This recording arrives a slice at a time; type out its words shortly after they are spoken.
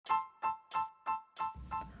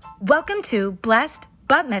Welcome to Blessed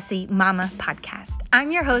but Messy Mama Podcast.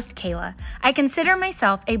 I'm your host, Kayla. I consider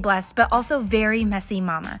myself a blessed but also very messy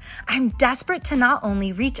mama. I'm desperate to not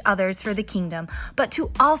only reach others for the kingdom, but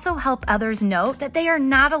to also help others know that they are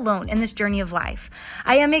not alone in this journey of life.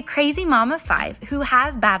 I am a crazy mom of 5 who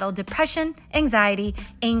has battled depression, anxiety,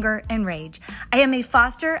 anger, and rage. I am a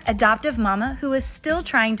foster adoptive mama who is still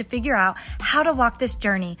trying to figure out how to walk this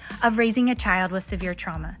journey of raising a child with severe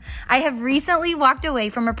trauma. I have recently walked away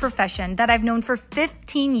from a profession that I've known for 15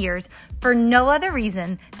 years for no other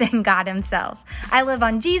reason than God himself. I live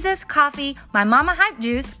on Jesus, coffee, my mama hype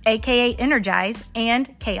juice, aka Energize,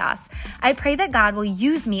 and chaos. I pray that God will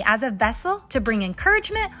use me as a vessel to bring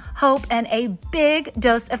encouragement, hope, and a big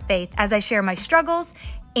dose of faith as I share my struggles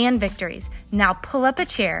and victories. Now pull up a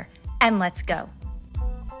chair and let's go.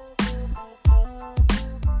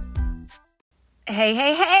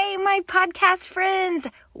 Hey, my podcast friends.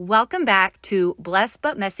 Welcome back to Blessed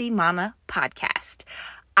but Messy Mama Podcast.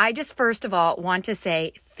 I just first of all want to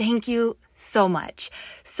say thank you so much.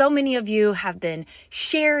 So many of you have been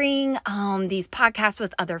sharing these podcasts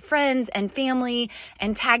with other friends and family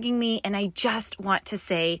and tagging me, and I just want to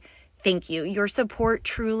say thank you. Your support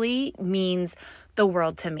truly means the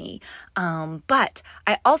world to me. But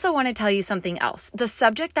I also want to tell you something else. The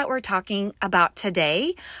subject that we're talking about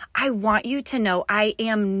today, I want you to know I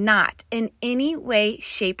am not in any way,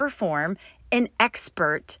 shape, or form an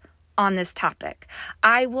expert on this topic.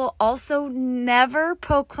 I will also never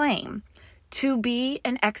proclaim to be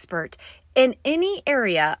an expert in any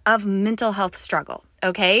area of mental health struggle,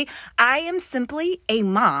 okay? I am simply a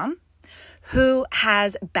mom who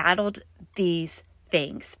has battled these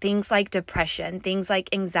things like depression, things like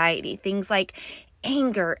anxiety, things like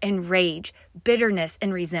anger and rage, bitterness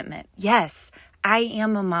and resentment. Yes, I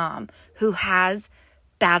am a mom who has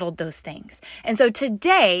battled those things. And so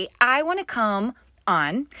today I want to come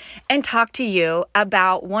on and talk to you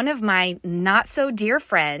about one of my not so dear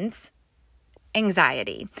friends,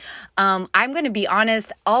 anxiety. I'm going to be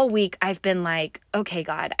honest, all week I've been like, okay,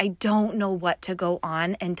 God, I don't know what to go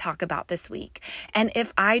on and talk about this week. And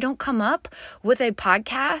if I don't come up with a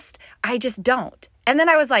podcast, I just don't. And then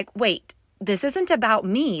I was like, wait, this isn't about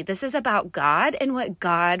me. This is about God and what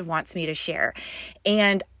God wants me to share.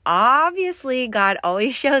 And obviously, God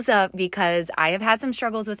always shows up because I have had some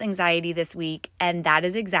struggles with anxiety this week, and that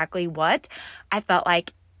is exactly what I felt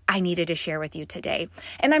like I needed to share with you today.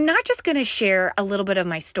 And I'm not just going to share a little bit of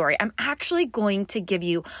my story. I'm actually going to give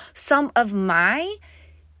you some of my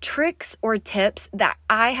tricks or tips that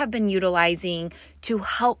I have been utilizing to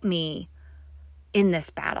help me in this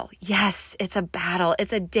battle. Yes, it's a battle.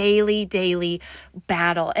 It's a daily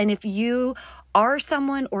battle. And if you are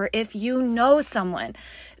someone or if you know someone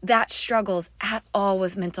that struggles at all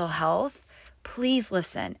with mental health, please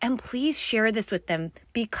listen and please share this with them,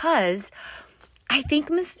 because I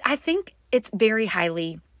think it's very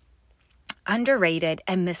highly underrated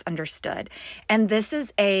and misunderstood. And this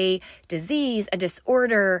is a disease, a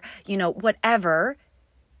disorder, whatever,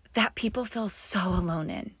 that people feel so alone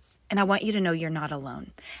in. And I want you to know you're not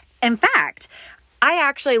alone. In fact, I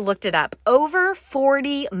actually looked it up. Over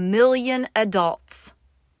 40 million adults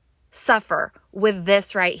suffer with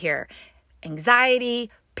this right here: anxiety,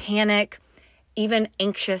 panic, even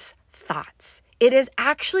anxious thoughts. It is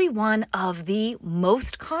actually one of the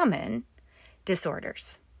most common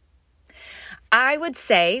disorders. I would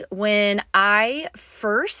say when I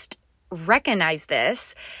first recognized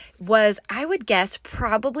this was, I would guess,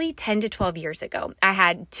 probably 10 to 12 years ago. I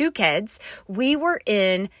had 2 kids. We were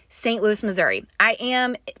in St. Louis, Missouri.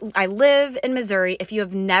 I live in Missouri. If you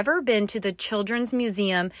have never been to the Children's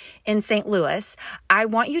Museum in St. Louis, I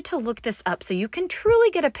want you to look this up so you can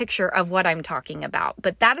truly get a picture of what I'm talking about.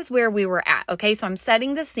 But that is where we were at. Okay, so I'm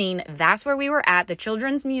setting the scene. That's where we were at, the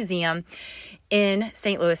Children's Museum in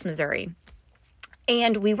St. Louis, Missouri.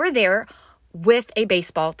 And we were there with a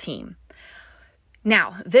baseball team.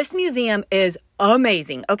 Now, this museum is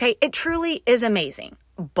amazing, okay? It truly is amazing.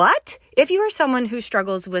 But if you are someone who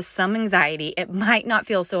struggles with some anxiety, it might not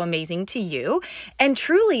feel so amazing to you. And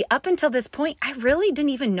truly, up until this point, I really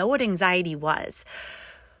didn't even know what anxiety was.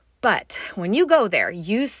 But when you go there,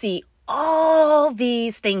 you see all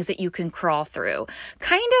these things that you can crawl through,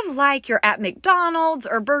 kind of like you're at McDonald's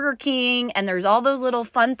or Burger King, and there's all those little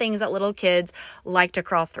fun things that little kids like to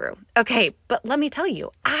crawl through. Okay, but let me tell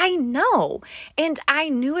you, I know, and I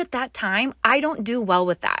knew at that time, I don't do well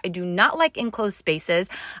with that. I do not like enclosed spaces.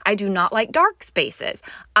 I do not like dark spaces.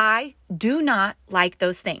 I do not like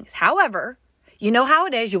those things. However, you know how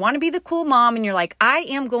it is. You want to be the cool mom and you're like, I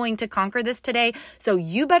am going to conquer this today. So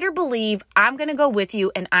you better believe I'm going to go with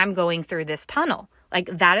you and I'm going through this tunnel. Like,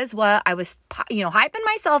 that is what I was, hyping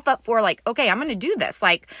myself up for. Like, okay, I'm going to do this.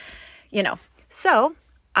 Like, so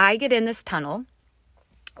I get in this tunnel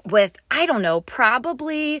with, I don't know,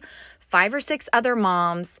 probably 5 or 6 other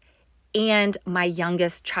moms and my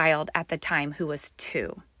youngest child at the time, who was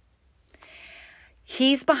 2.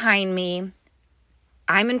 He's behind me.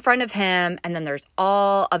 I'm in front of him, and then there's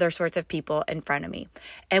all other sorts of people in front of me.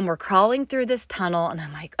 And we're crawling through this tunnel, and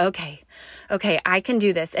I'm like, okay, I can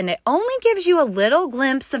do this. And it only gives you a little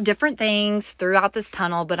glimpse of different things throughout this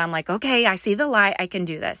tunnel, but I'm like, okay, I see the light, I can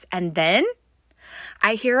do this. And then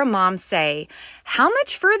I hear a mom say, how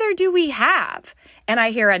much further do we have? And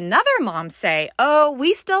I hear another mom say, oh,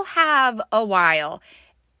 we still have a while.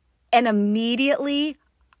 And immediately,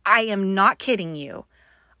 I am not kidding you,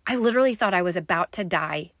 I literally thought I was about to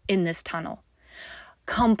die in this tunnel.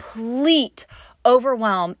 Complete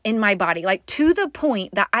overwhelm in my body, like to the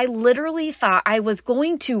point that I literally thought I was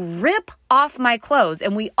going to rip off my clothes.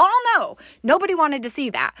 And we all know nobody wanted to see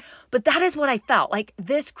that. But that is what I felt, like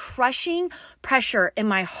this crushing pressure in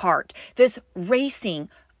my heart, this racing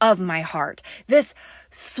of my heart, this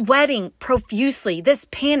sweating profusely, this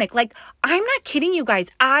panic. Like, I'm not kidding you guys.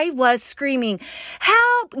 I was screaming,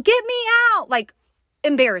 help, get me out. Like,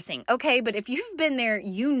 embarrassing. Okay. But if you've been there,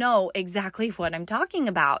 you know exactly what I'm talking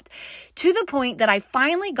about, to the point that I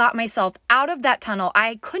finally got myself out of that tunnel.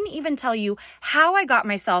 I couldn't even tell you how I got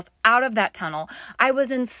myself out of that tunnel. I was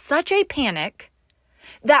in such a panic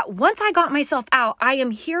that once I got myself out, I am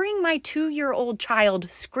hearing my 2-year-old child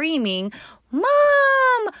screaming, Mom,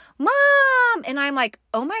 Mom. And I'm like,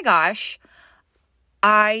 oh my gosh,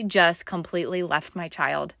 I just completely left my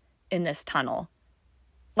child in this tunnel.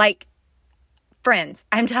 Like, friends,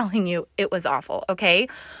 I'm telling you, it was awful, okay?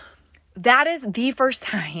 That is the first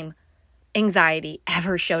time anxiety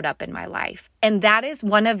ever showed up in my life. And that is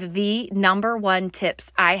one of the number one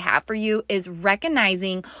tips I have for you, is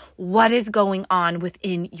recognizing what is going on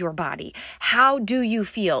within your body. How do you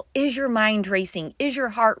feel? Is your mind racing? Is your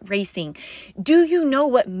heart racing? Do you know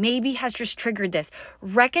what maybe has just triggered this?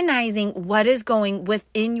 Recognizing what is going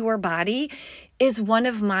within your body is one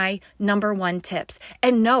of my number one tips.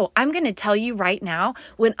 And no, I'm going to tell you right now,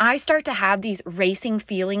 when I start to have these racing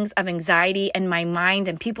feelings of anxiety in my mind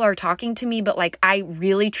and people are talking to me, but like I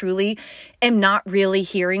really truly am not really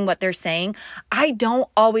hearing what they're saying, I don't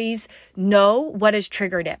always know what has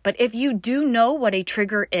triggered it. But if you do know what a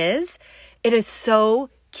trigger is, it is so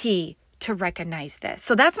key to recognize this.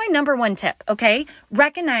 So that's my number one tip, okay?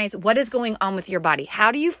 Recognize what is going on with your body.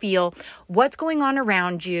 How do you feel? What's going on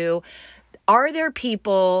around you? Are there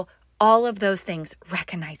people? All of those things,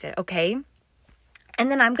 recognize it, okay?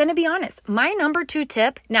 And then I'm going to be honest. My number 2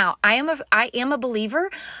 tip, now I am a believer.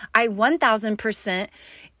 I 1000%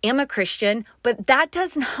 am a Christian, but that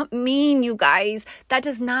does not mean, you guys, that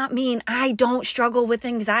does not mean I don't struggle with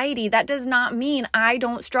anxiety. That does not mean I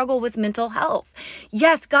don't struggle with mental health.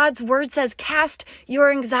 Yes, God's word says, cast your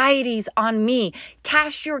anxieties on me,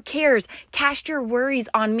 cast your cares, cast your worries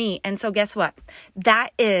on me. And so guess what? That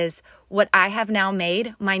is what I have now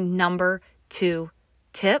made my number 2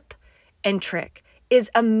 tip and trick, is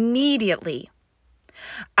immediately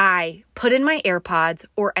I put in my AirPods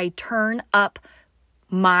or I turn up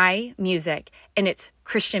my music, and it's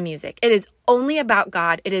Christian music. It is only about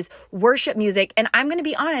God. It is worship music. And I'm going to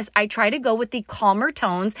be honest, I try to go with the calmer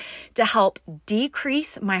tones to help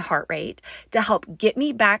decrease my heart rate, to help get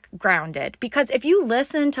me back grounded. Because if you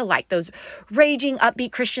listen to like those raging,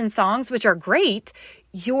 upbeat Christian songs, which are great,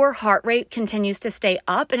 your heart rate continues to stay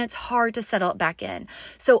up and it's hard to settle it back in.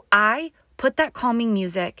 So I put that calming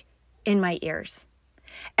music in my ears.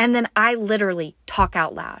 And then I literally talk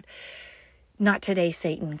out loud. Not today,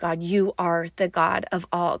 Satan. God, you are the God of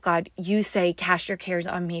all. God, you say, cast your cares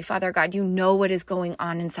on me. Father God, you know what is going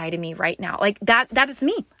on inside of me right now. Like that is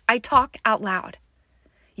me. I talk out loud.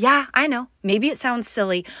 Yeah, I know. Maybe it sounds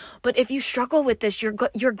silly, but if you struggle with this,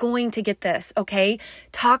 you're going to get this, okay?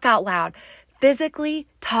 Talk out loud. Physically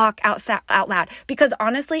talk out loud. Because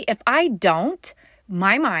honestly, if I don't,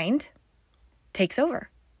 my mind takes over.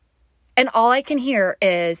 And all I can hear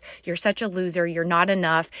is, you're such a loser. You're not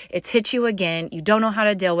enough. It's hit you again. You don't know how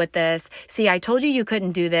to deal with this. See, I told you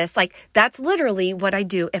couldn't do this. Like, that's literally what I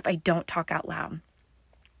do if I don't talk out loud.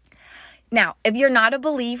 Now, if you're not a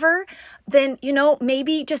believer, then,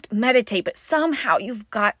 maybe just meditate. But somehow you've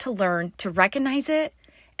got to learn to recognize it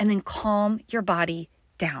and then calm your body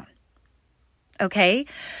down. okay?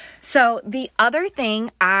 So the other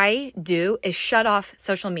thing I do is shut off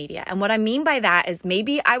social media. And what I mean by that is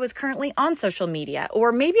maybe I was currently on social media,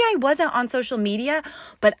 or maybe I wasn't on social media,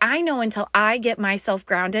 but I know until I get myself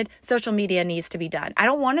grounded, social media needs to be done. I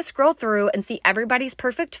don't want to scroll through and see everybody's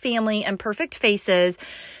perfect family and perfect faces,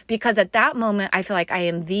 because at that moment, I feel like I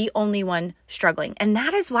am the only one struggling. And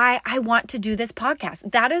that is why I want to do this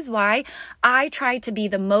podcast. That is why I try to be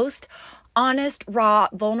the most honest, raw,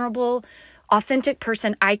 vulnerable, authentic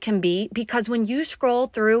person I can be, because when you scroll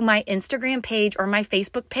through my Instagram page or my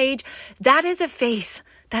Facebook page, that is a face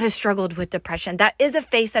that has struggled with depression. That is a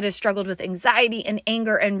face that has struggled with anxiety and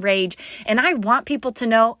anger and rage. And I want people to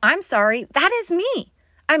know, I'm sorry, that is me.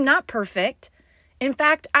 I'm not perfect. In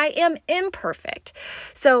fact, I am imperfect.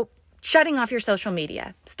 So shutting off your social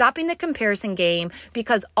media, stopping the comparison game,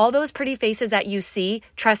 because all those pretty faces that you see,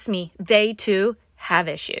 trust me, they too have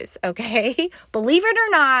issues, okay? Believe it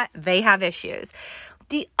or not, they have issues.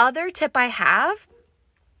 The other tip I have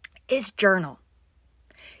is journal.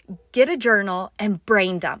 Get a journal and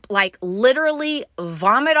brain dump, like literally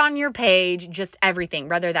vomit on your page, just everything,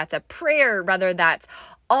 whether that's a prayer, whether that's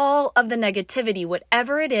all of the negativity,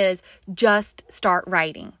 whatever it is, just start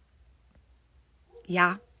writing.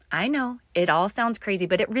 Yeah, I know it all sounds crazy,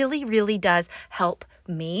 but it really, really does help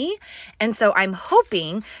me. And so I'm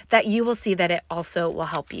hoping that you will see that it also will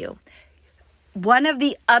help you. One of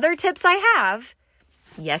the other tips I have,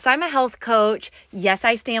 yes, I'm a health coach. Yes,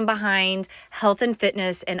 I stand behind health and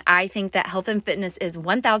fitness. And I think that health and fitness is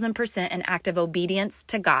 1000% an act of obedience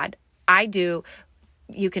to God. I do.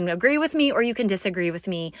 You can agree with me or you can disagree with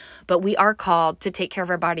me, but we are called to take care of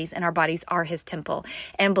our bodies, and our bodies are His temple.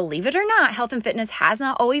 And believe it or not, health and fitness has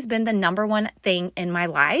not always been the number one thing in my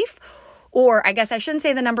life. Or I guess I shouldn't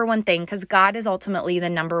say the number one thing, because God is ultimately the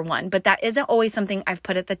number one, but that isn't always something I've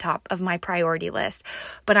put at the top of my priority list.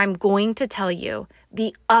 But I'm going to tell you,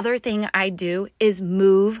 the other thing I do is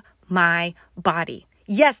move my body.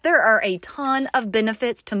 Yes, there are a ton of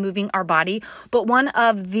benefits to moving our body, but one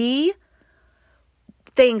of the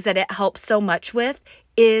things that it helps so much with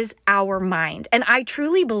is our mind. And I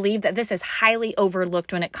truly believe that this is highly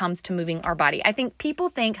overlooked when it comes to moving our body. I think people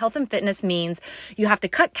think health and fitness means you have to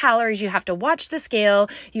cut calories, you have to watch the scale,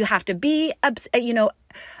 you have to be,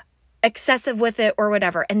 excessive with it or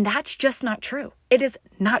whatever. And that's just not true. It is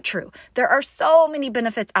not true. There are so many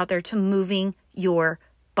benefits out there to moving your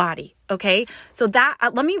body. Okay. So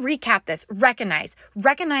let me recap this. Recognize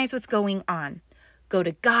what's going on. Go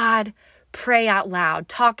to God. Pray out loud,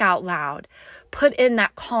 talk out loud, put in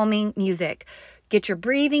that calming music, get your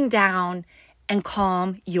breathing down and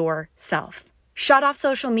calm yourself. Shut off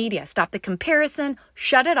social media, stop the comparison,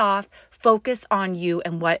 shut it off, focus on you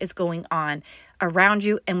and what is going on around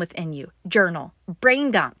you and within you. Journal, brain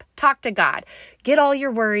dump, talk to God, get all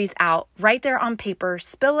your worries out right there on paper,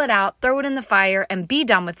 spill it out, throw it in the fire and be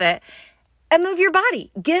done with it. And move your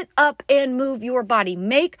body. Get up and move your body.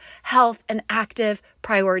 Make health an active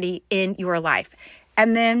priority in your life.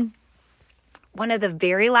 And then one of the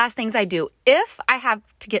very last things I do, if I have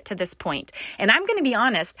to get to this point, and I'm going to be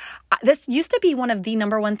honest, this used to be one of the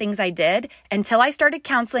number one things I did until I started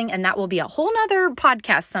counseling, and that will be a whole nother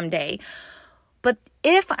podcast someday. But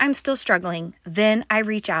if I'm still struggling, then I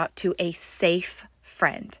reach out to a safe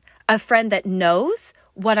friend, a friend that knows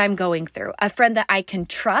what I'm going through, a friend that I can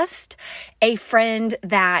trust, a friend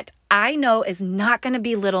that I know is not going to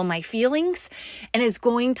belittle my feelings and is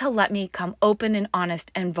going to let me come open and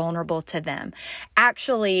honest and vulnerable to them.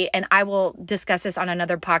 Actually, and I will discuss this on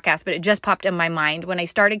another podcast, but it just popped in my mind. When I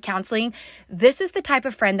started counseling, this is the type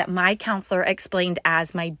of friend that my counselor explained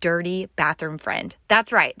as my dirty bathroom friend.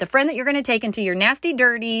 That's right. The friend that you're going to take into your nasty,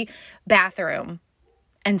 dirty bathroom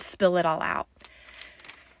and spill it all out.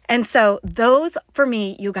 And so those, for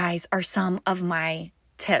me, you guys, are some of my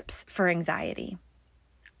tips for anxiety.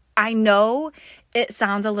 I know it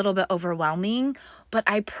sounds a little bit overwhelming, but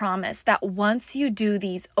I promise that once you do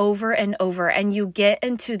these over and over and you get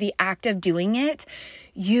into the act of doing it,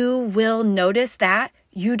 you will notice that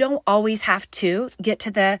you don't always have to get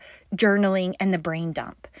to the journaling and the brain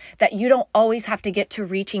dump, that you don't always have to get to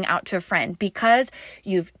reaching out to a friend, because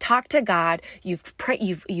you've talked to God,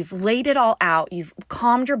 you've laid it all out, you've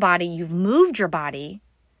calmed your body, you've moved your body,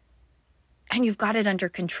 and you've got it under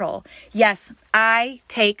control. Yes, I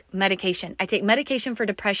take medication. I take medication for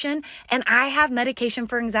depression, and I have medication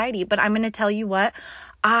for anxiety, but I'm going to tell you what,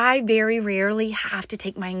 I very rarely have to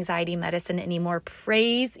take my anxiety medicine anymore.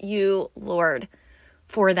 Praise you, Lord,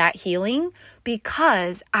 for that healing,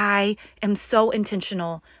 because I am so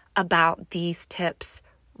intentional about these tips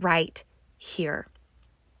right here.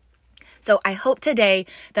 So I hope today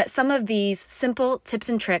that some of these simple tips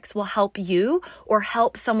and tricks will help you or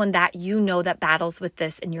help someone that you know that battles with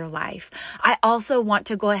this in your life. I also want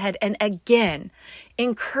to go ahead and again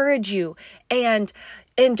encourage you and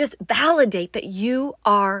just validate that you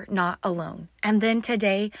are not alone. And then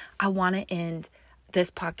today I want to end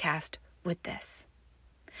this podcast with this.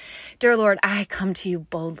 Dear Lord, I come to you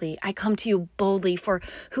boldly. I come to you boldly for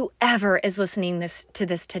whoever is listening to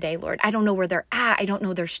this today, Lord. I don't know where they're at. I don't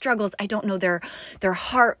know their struggles. I don't know their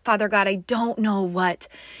heart, Father God. I don't know what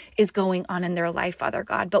is going on in their life, Father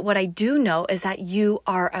God. But what I do know is that you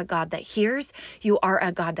are a God that hears, you are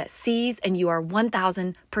a God that sees, and you are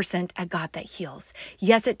 1000% a God that heals.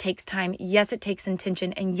 Yes, it takes time. Yes, it takes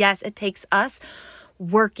intention. And yes, it takes us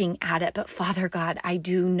working at it. But Father God, I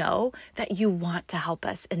do know that you want to help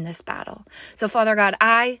us in this battle. So Father God,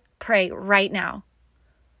 I pray right now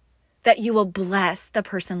that you will bless the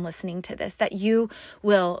person listening to this, that you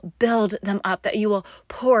will build them up, that you will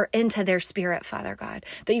pour into their spirit, Father God,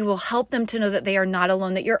 that you will help them to know that they are not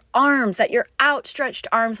alone, that your outstretched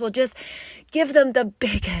arms will just give them the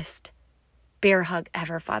biggest bear hug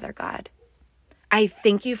ever, Father God. I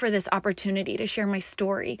thank you for this opportunity to share my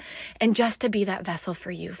story and just to be that vessel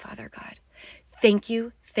for you, Father God. Thank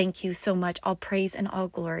you so much. All praise and all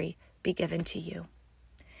glory be given to you.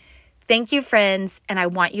 Thank you, friends, and I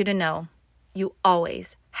want you to know you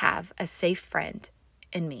always have a safe friend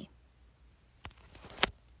in me.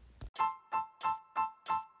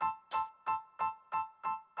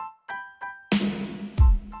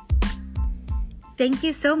 Thank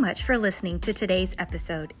you so much for listening to today's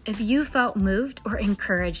episode. If you felt moved or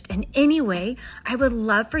encouraged in any way, I would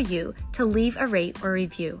love for you to leave a rate or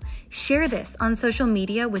review. Share this on social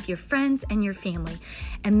media with your friends and your family,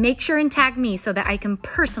 and make sure and tag me so that I can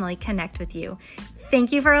personally connect with you.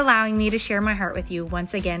 Thank you for allowing me to share my heart with you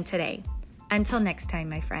once again today. Until next time,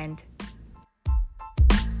 my friend.